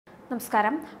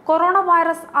നമസ്കാരം. Corona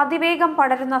virus അതിവേഗം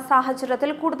പടരുന്ന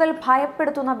സാഹചര്യത്തിൽ കൂടുതൽ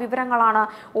ഭയപ്പെടുത്തുന്ന വിവരങ്ങളാണ്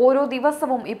ഓരോ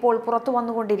ദിവസവും ഇപ്പോൾ പുറത്തു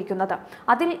വന്നുകൊണ്ടിരിക്കുന്നത്.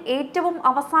 അതിൽ ഏറ്റവും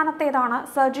അവസാനത്തേതാണ്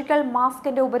സർജിക്കൽ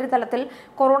മാസ്കിന്റെ ഉപരിതലത്തിൽ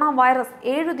കൊറോണ വൈറസ്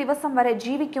 7 ദിവസം വരെ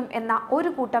ജീവിക്കും എന്ന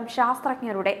ഒരു കൂട്ടം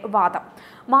ശാസ്ത്രജ്ഞരുടെ വാദം.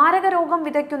 മാരക രോഗം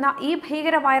വിതയ്ക്കുന്ന ഈ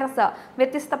ഭീകര വൈറസ്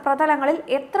വ്യത്യസ്ത പ്രതലങ്ങളിൽ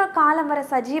എത്ര കാലം വരെ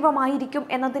സജീവമായിരിക്കും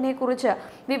എന്നതിനെക്കുറിച്ച്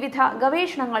വിവിധ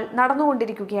ഗവേഷണങ്ങൾ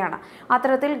നടന്നുകൊണ്ടിരിക്കുകയാണ്.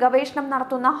 അത്തരത്തിൽ ഗവേഷണം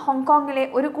നടത്തുന്ന ഹോങ്കോങ്ങിലെ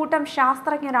ഒരു കൂട്ടം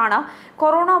ശാസ്ത്രജ്ഞരാണ്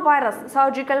കൊറോണ വൈറസ്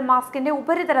സർജിക്കൽ മാസ്കിന്റെ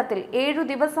ഉപരിതലത്തിൽ 7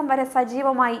 ദിവസം വരെ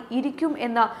സജീവമായി ഇരിക്കും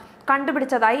എന്ന്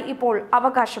കണ്ടുപിടിച്ചതായി ഇപ്പോൾ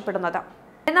അവകാശപ്പെടുന്നത്.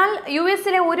 എന്നാൽ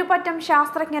യുഎസിലെ ഒരു പറ്റം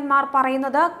ശാസ്ത്രജ്ഞന്മാർ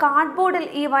പറയുന്നത് കാർഡ്ബോർഡിൽ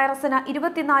ഈ വൈറസിന്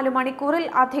 24 മണിക്കൂറിൽ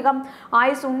അധികം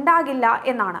ആയുസ് ഉണ്ടാകില്ല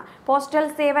എന്നാണ്. പോസ്റ്റൽ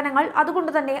സേവനങ്ങൾ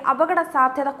അതുകൊണ്ട് തന്നെ അപകട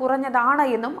സാധ്യത കുറഞ്ഞതാണ്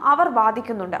എന്നും അവർ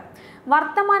വാദിക്കുന്നുണ്ട്.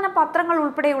 വർത്തമാന പത്രങ്ങൾ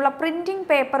ഉൾപ്പെടെയുള്ള പ്രിന്റിംഗ്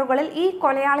പേപ്പറുകളിൽ ഈ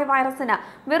കൊലയാളി വൈറസിന്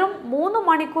വെറും 3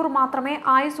 മണിക്കൂർ മാത്രമേ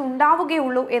ആയുസ്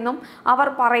ഉണ്ടാവുകയുള്ളൂ എന്നും അവർ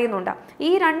പറയുന്നുണ്ട്.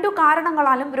 ഈ 2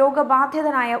 കാരണങ്ങളാലും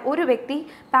രോഗബാധിതനായ ഒരു വ്യക്തി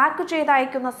പാക്ക്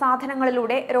ചെയ്തയക്കുന്ന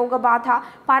സാധനങ്ങളിലൂടെ രോഗബാധ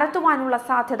പരത്തുവാനുള്ള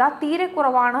സാധ്യത തീരെ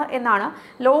കുറവാണ് എന്നാണ്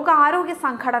ലോകാരോഗ്യ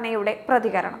സംഘടനയുടെ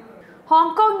പ്രതികരണം.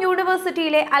 ഹോങ്കോങ്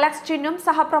യൂണിവേഴ്സിറ്റിയിലെ അലക്സ് ചിന്നും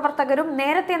സഹപ്രവർത്തകരും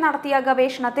നേരത്തെ നടത്തിയ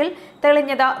ഗവേഷണത്തിൽ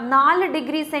തെളിഞ്ഞത് 4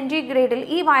 ഡിഗ്രി സെന്റിഗ്രേഡിൽ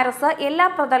ഈ വൈറസ് എല്ലാ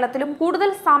പ്രതലത്തിലും കൂടുതൽ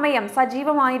സമയം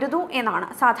സജീവമായിരുന്നു എന്നാണ്.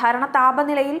 സാധാരണ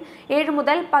താപനിലയിൽ 7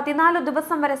 മുതൽ 14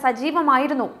 ദിവസം വരെ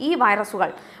സജീവമായിരുന്നു ഈ വൈറസുകൾ.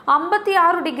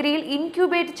 56 ഡിഗ്രിയിൽ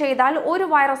ഇൻക്യൂബേറ്റ് ചെയ്താൽ ഒരു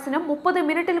വൈറസിനും 30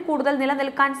 മിനിറ്റിൽ കൂടുതൽ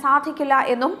നിലനിൽക്കാൻ സാധിക്കില്ല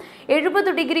എന്നും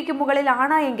 70 ഡിഗ്രിക്ക്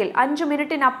മുകളിലാണ് എങ്കിൽ 5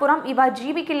 മിനിറ്റിനപ്പുറം ഇവ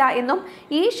ജീവിക്കില്ല എന്നും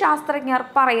ഈ ശാസ്ത്രജ്ഞർ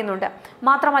പറയുന്നുണ്ട്.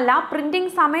 മാത്രമല്ല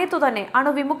പ്രിന്റിംഗ് സമയത്തു തന്നെ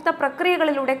അണുവിമുക്ത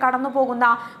പ്രക്രിയകളിലൂടെ കടന്നുപോകുന്ന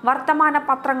വർത്തമാന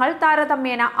പത്രങ്ങൾ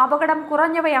താരതമ്യേന അപകടം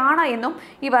കുറഞ്ഞവയാണ് എന്നും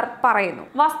ഇവർ പറയുന്നു.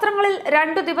 വസ്ത്രങ്ങളിൽ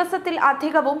 2 ദിവസത്തിൽ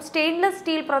അധികവും സ്റ്റെയിൻലെസ്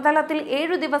സ്റ്റീൽ പ്രതലത്തിൽ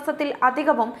 7 ദിവസത്തിൽ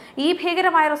അധികവും ഈ ഭീകര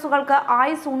വൈറസുകൾക്ക്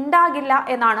ആയുസ് ഉണ്ടാകില്ല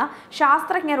എന്നാണ്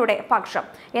ശാസ്ത്രജ്ഞരുടെ പക്ഷം.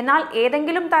 എന്നാൽ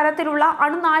ഏതെങ്കിലും തരത്തിലുള്ള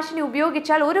അണുനാശിനി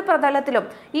ഉപയോഗിച്ചാൽ ഒരു പ്രതലത്തിലും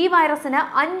ഈ വൈറസിന്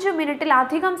 5 മിനിറ്റിൽ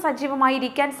അധികം സജീവമായി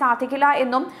ഇരിക്കാൻ സാധിക്കില്ല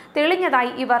എന്നും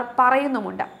തെളിഞ്ഞതായി ഇവർ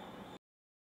പറയുന്നുമുണ്ട്.